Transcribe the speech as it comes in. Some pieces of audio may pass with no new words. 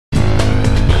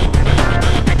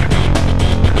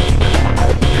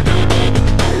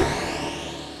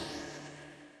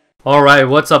Alright,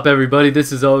 what's up everybody?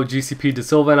 This is GCP De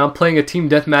Silva and I'm playing a team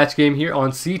deathmatch game here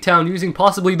on C-Town using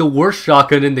possibly the worst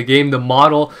shotgun in the game, the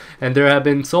model, and there have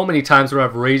been so many times where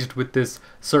I've raged with this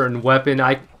certain weapon.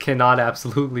 I cannot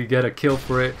absolutely get a kill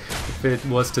for it if it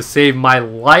was to save my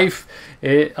life.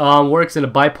 It works in a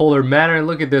bipolar manner, and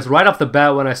look at this. Right off the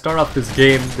bat, when I start off this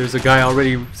game, there's a guy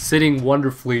already sitting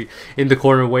wonderfully in the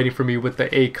corner waiting for me with the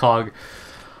ACOG.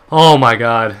 Oh my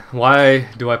god, why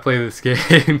do I play this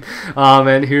game?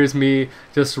 And here's me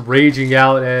just raging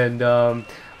out, and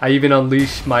I even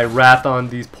unleash my wrath on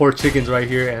these poor chickens right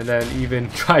here, and then even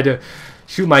try to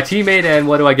shoot my teammate, and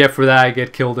what do I get for that? I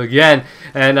get killed again.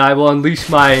 And I will unleash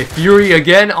my fury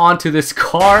again onto this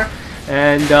car,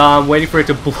 and waiting for it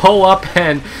to blow up,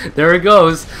 and there it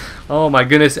goes. Oh my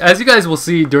goodness. As you guys will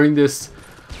see during this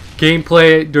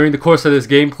gameplay, during the course of this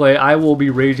gameplay, I will be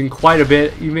raging quite a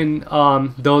bit, even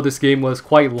though this game was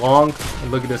quite long. And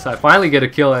look at this, I finally get a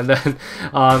kill, and then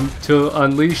to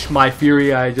unleash my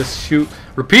fury, I just shoot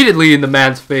repeatedly in the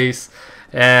man's face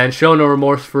and show no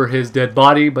remorse for his dead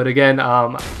body. But again,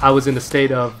 I was in a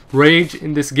state of rage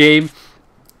in this game.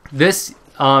 This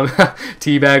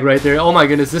teabag right there, oh my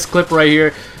goodness, this clip right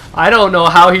here, I don't know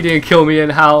how he didn't kill me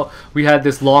and how we had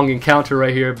this long encounter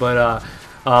right here, but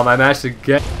I managed to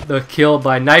get the kill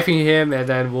by knifing him, and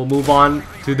then we'll move on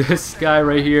to this guy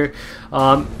right here.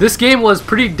 This game was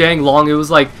pretty dang long. It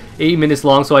was like 8 minutes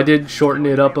long, so I did shorten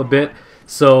it up a bit.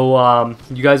 So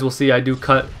you guys will see I do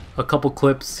cut a couple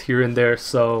clips here and there,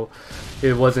 so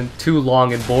it wasn't too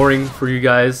long and boring for you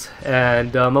guys.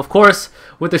 And of course,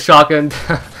 with the shotgun,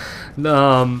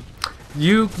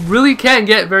 you really can't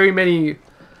get very many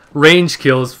range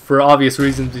kills for obvious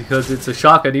reasons because it's a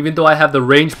shotgun. Even though I have the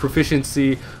range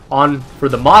proficiency on for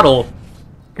the model,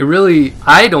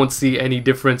 I don't see any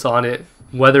difference on it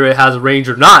whether it has range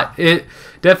or not. It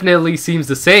definitely seems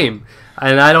the same,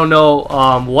 and I don't know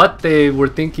what they were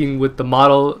thinking with the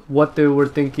model, what they were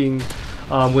thinking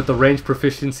with the range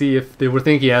proficiency, if they were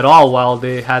thinking at all while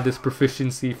they had this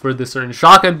proficiency for this certain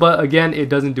shotgun. But again, it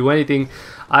doesn't do anything.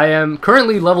 I am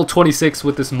currently level 26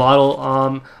 with this model.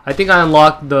 I think I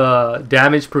unlocked the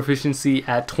damage proficiency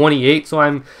at 28, so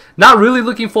I'm not really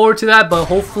looking forward to that, but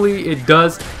hopefully it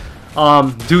does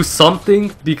do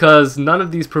something, because none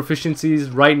of these proficiencies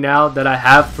right now that I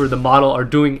have for the model are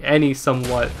doing any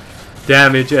somewhat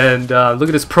damage. And look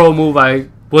at this pro move. I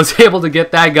was able to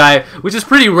get that guy, which is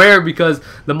pretty rare because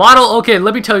the model, okay,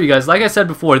 let me tell you guys, like I said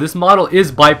before, this model is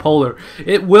bipolar.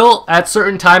 It will at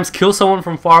certain times kill someone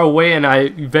from far away, and I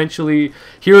eventually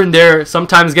here and there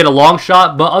sometimes get a long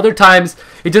shot, but other times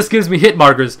it just gives me hit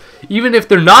markers. Even if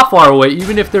they're not far away,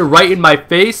 even if they're right in my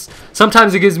face,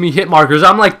 sometimes it gives me hit markers.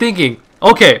 I'm like thinking,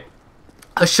 okay,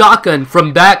 a shotgun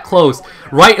from that close,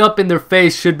 right up in their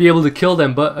face, should be able to kill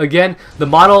them. But again, the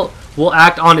model will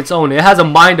act on its own. It has a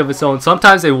mind of its own.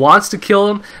 Sometimes it wants to kill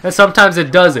them, and sometimes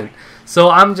it doesn't. So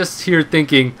I'm just here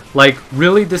thinking, like,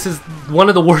 really, this is one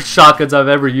of the worst shotguns I've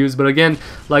ever used. But again,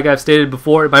 like I've stated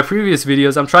before in my previous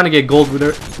videos, I'm trying to get gold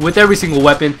with every single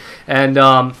weapon. And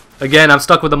again, I'm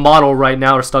stuck with the model right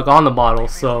now, or stuck on the model.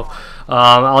 So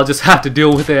I'll just have to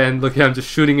deal with it. And look, I'm just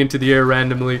shooting into the air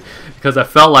randomly because I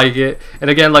felt like it. And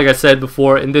again, like I said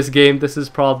before, in this game, this is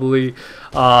probably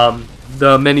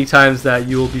the many times that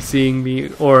you will be seeing me,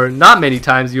 or not many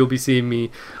times you'll be seeing me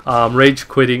not rage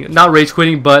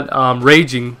quitting, but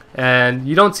raging. And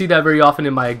you don't see that very often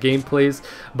in my gameplays,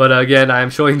 but again, I'm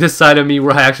showing this side of me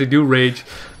where I actually do rage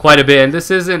quite a bit. And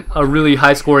this isn't a really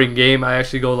high scoring game. I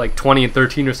actually go like 20 and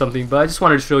 13 or something, but I just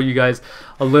wanted to show you guys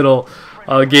a little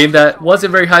game that wasn't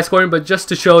very high scoring, but just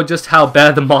to show just how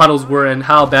bad the models were and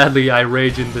how badly I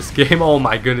rage in this game. Oh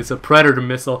my goodness, a predator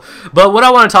missile. But what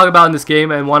I want to talk about in this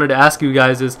game and wanted to ask you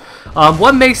guys is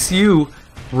what makes you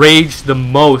rage the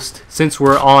most, since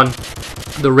we're on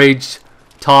the rage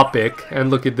topic. And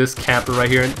look at this camper right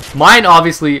here. And mine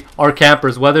obviously are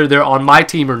campers, whether they're on my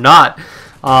team or not.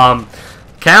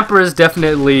 Campers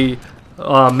definitely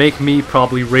make me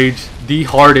probably rage the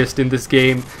hardest in this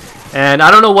game. And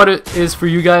I don't know what it is for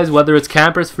you guys, whether it's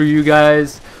campers for you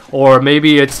guys, or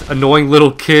maybe it's annoying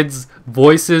little kids'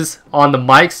 voices on the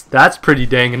mics. That's pretty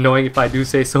dang annoying if I do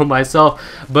say so myself.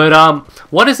 But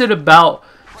what is it about,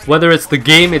 whether it's the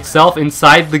game itself,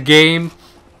 inside the game,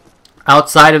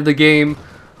 outside of the game,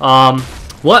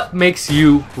 what makes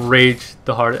you rage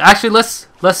the hardest? Actually,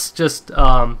 let's just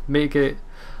make it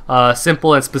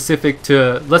simple and specific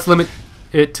to, let's limit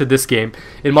it to this game.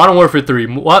 In Modern Warfare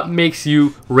 3, what makes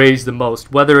you rage the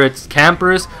most? Whether it's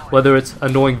campers, whether it's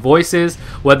annoying voices,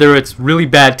 whether it's really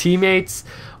bad teammates,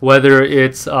 whether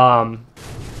it's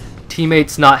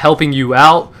teammates not helping you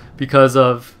out because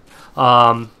of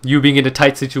you being in a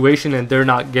tight situation and they're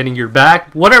not getting your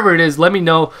back. Whatever it is, let me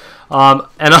know. And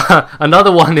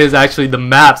another one is actually the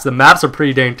maps. The maps are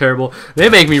pretty dang terrible. They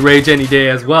make me rage any day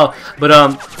as well.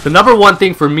 But the number one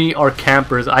thing for me are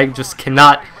campers. I just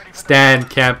cannot stand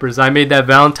campers. I made that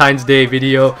Valentine's Day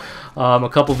video a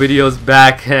couple videos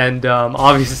back, and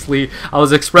obviously I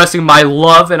was expressing my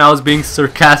love, and I was being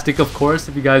sarcastic, of course,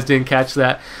 if you guys didn't catch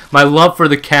that. My love for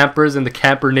the campers and the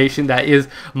camper nation that is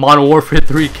Modern Warfare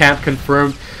 3 camp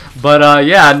confirmed. But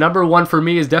yeah, number one for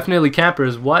me is definitely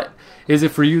campers. What is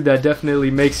it for you that definitely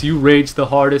makes you rage the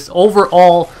hardest over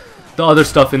all the other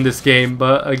stuff in this game?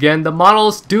 But again, the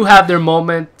models do have their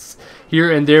moments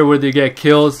here and there where they get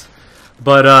kills.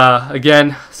 But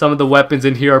again, some of the weapons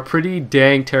in here are pretty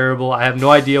dang terrible. I have no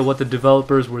idea what the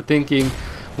developers were thinking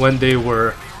when they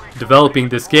were developing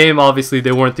this game. Obviously,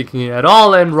 they weren't thinking it at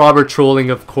all, and Robert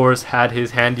Trolling, of course, had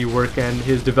his handiwork and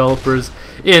his developers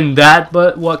in that.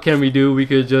 But what can we do? We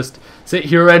could just sit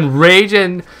here and rage,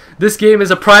 and this game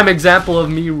is a prime example of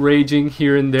me raging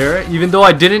here and there. Even though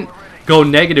I didn't go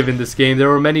negative in this game, there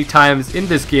were many times in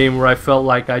this game where I felt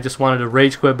like I just wanted to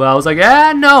rage quit, but I was like,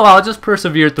 no, I'll just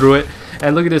persevere through it.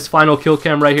 And look at this final kill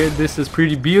cam right here. This is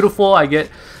pretty beautiful. I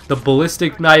get the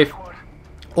ballistic knife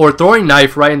or throwing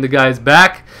knife right in the guy's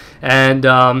back and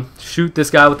shoot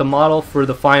this guy with the model for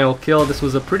the final kill. This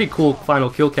was a pretty cool final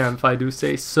kill cam, if I do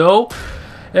say so.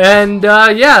 And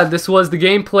yeah, this was the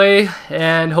gameplay,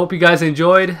 and hope you guys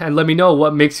enjoyed, and let me know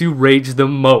what makes you rage the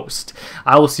most.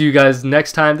 I will see you guys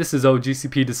next time. This is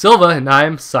OGCP Da Silva, and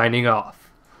I'm signing off.